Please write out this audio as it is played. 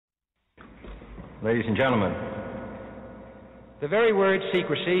Ladies and gentlemen, the very word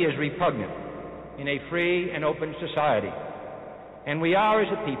secrecy is repugnant in a free and open society, and we are, as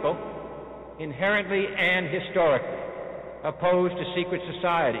a people, inherently and historically opposed to secret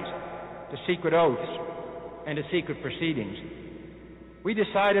societies, to secret oaths, and to secret proceedings. We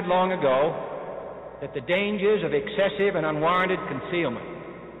decided long ago that the dangers of excessive and unwarranted concealment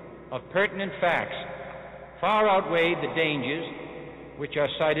of pertinent facts far outweighed the dangers which are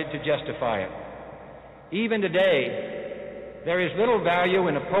cited to justify it. Even today, there is little value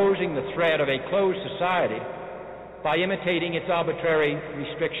in opposing the threat of a closed society by imitating its arbitrary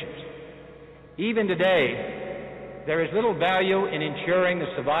restrictions. Even today, there is little value in ensuring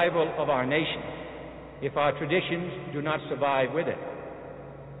the survival of our nation if our traditions do not survive with it.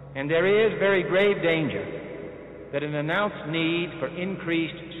 And there is very grave danger that an announced need for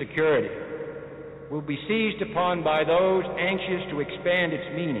increased security will be seized upon by those anxious to expand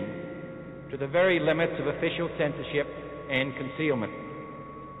its meaning to the very limits of official censorship and concealment.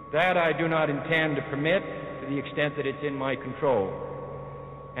 That I do not intend to permit to the extent that it's in my control.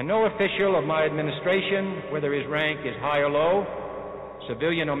 And no official of my administration, whether his rank is high or low,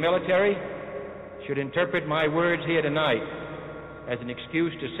 civilian or military, should interpret my words here tonight as an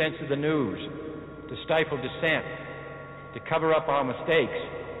excuse to censor the news, to stifle dissent, to cover up our mistakes,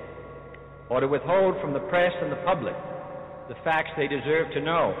 or to withhold from the press and the public the facts they deserve to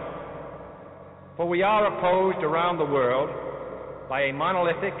know. For we are opposed around the world by a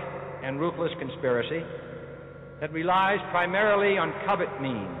monolithic and ruthless conspiracy that relies primarily on covert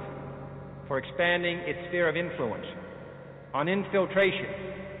means for expanding its sphere of influence, on infiltration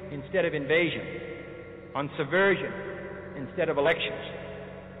instead of invasion, on subversion instead of elections,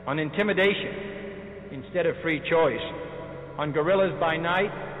 on intimidation instead of free choice, on guerrillas by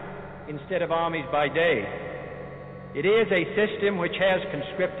night instead of armies by day. It is a system which has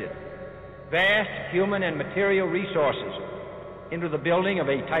conscripted vast human and material resources into the building of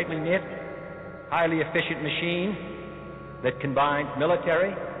a tightly knit, highly efficient machine that combines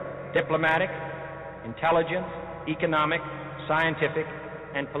military, diplomatic, intelligence, economic, scientific,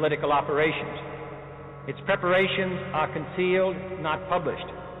 and political operations. Its preparations are concealed, not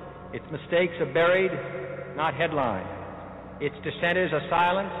published. Its mistakes are buried, not headlined. Its dissenters are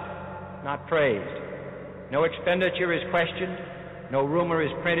silenced, not praised. No expenditure is questioned, no rumor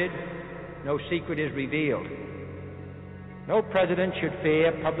is printed, no secret is revealed. No president should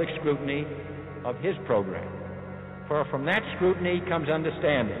fear public scrutiny of his program, for from that scrutiny comes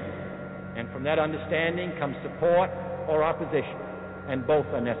understanding, and from that understanding comes support or opposition, and both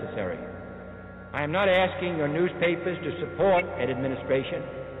are necessary. I am not asking your newspapers to support an administration,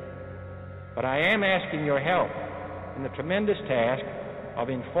 but I am asking your help in the tremendous task of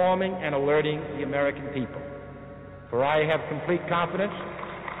informing and alerting the American people. For I have complete confidence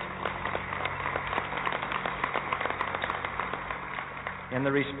in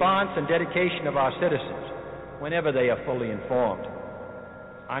the response and dedication of our citizens whenever they are fully informed.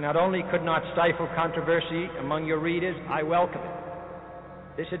 I not only could not stifle controversy among your readers, I welcome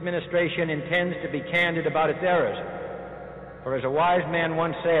it. This administration intends to be candid about its errors, for as a wise man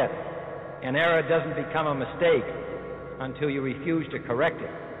once said, an error doesn't become a mistake until you refuse to correct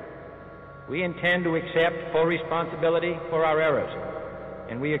it. We intend to accept full responsibility for our errors,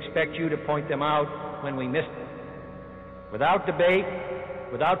 and we expect you to point them out when we miss them. Without debate,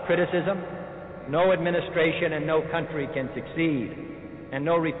 without criticism, no administration and no country can succeed, and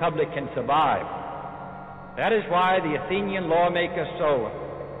no republic can survive. That is why the Athenian lawmaker Solon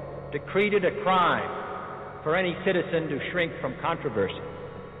decreed it a crime for any citizen to shrink from controversy.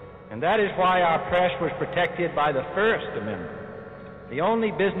 And that is why our press was protected by the First Amendment, the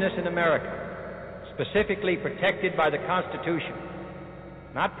only business in America specifically protected by the Constitution,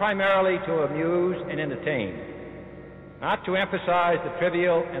 not primarily to amuse and entertain, not to emphasize the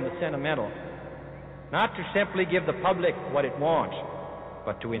trivial and the sentimental, not to simply give the public what it wants,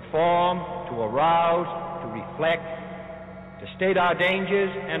 but to inform, to arouse, to reflect, to state our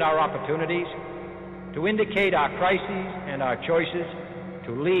dangers and our opportunities, to indicate our crises and our choices,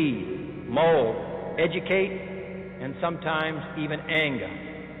 to lead, mold, educate, and sometimes even anger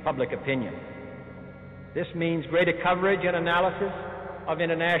public opinion. This means greater coverage and analysis of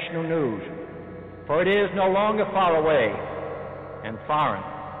international news, for it is no longer far away and foreign,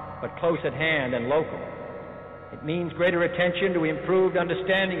 but close at hand and local. It means greater attention to improved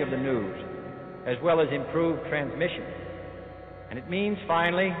understanding of the news, as well as improved transmission. And it means,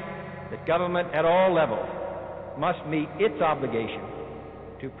 finally, that government at all levels must meet its obligation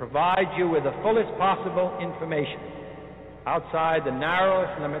to provide you with the fullest possible information outside the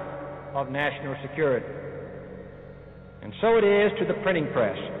narrowest limits of national security. And so it is to the printing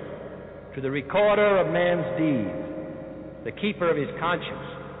press, to the recorder of man's deeds, the keeper of his conscience,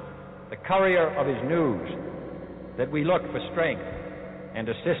 the courier of his news, that we look for strength and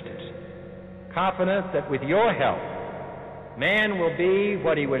assistance, confident that with your help, man will be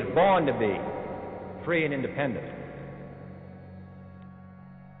what he was born to be, free and independent.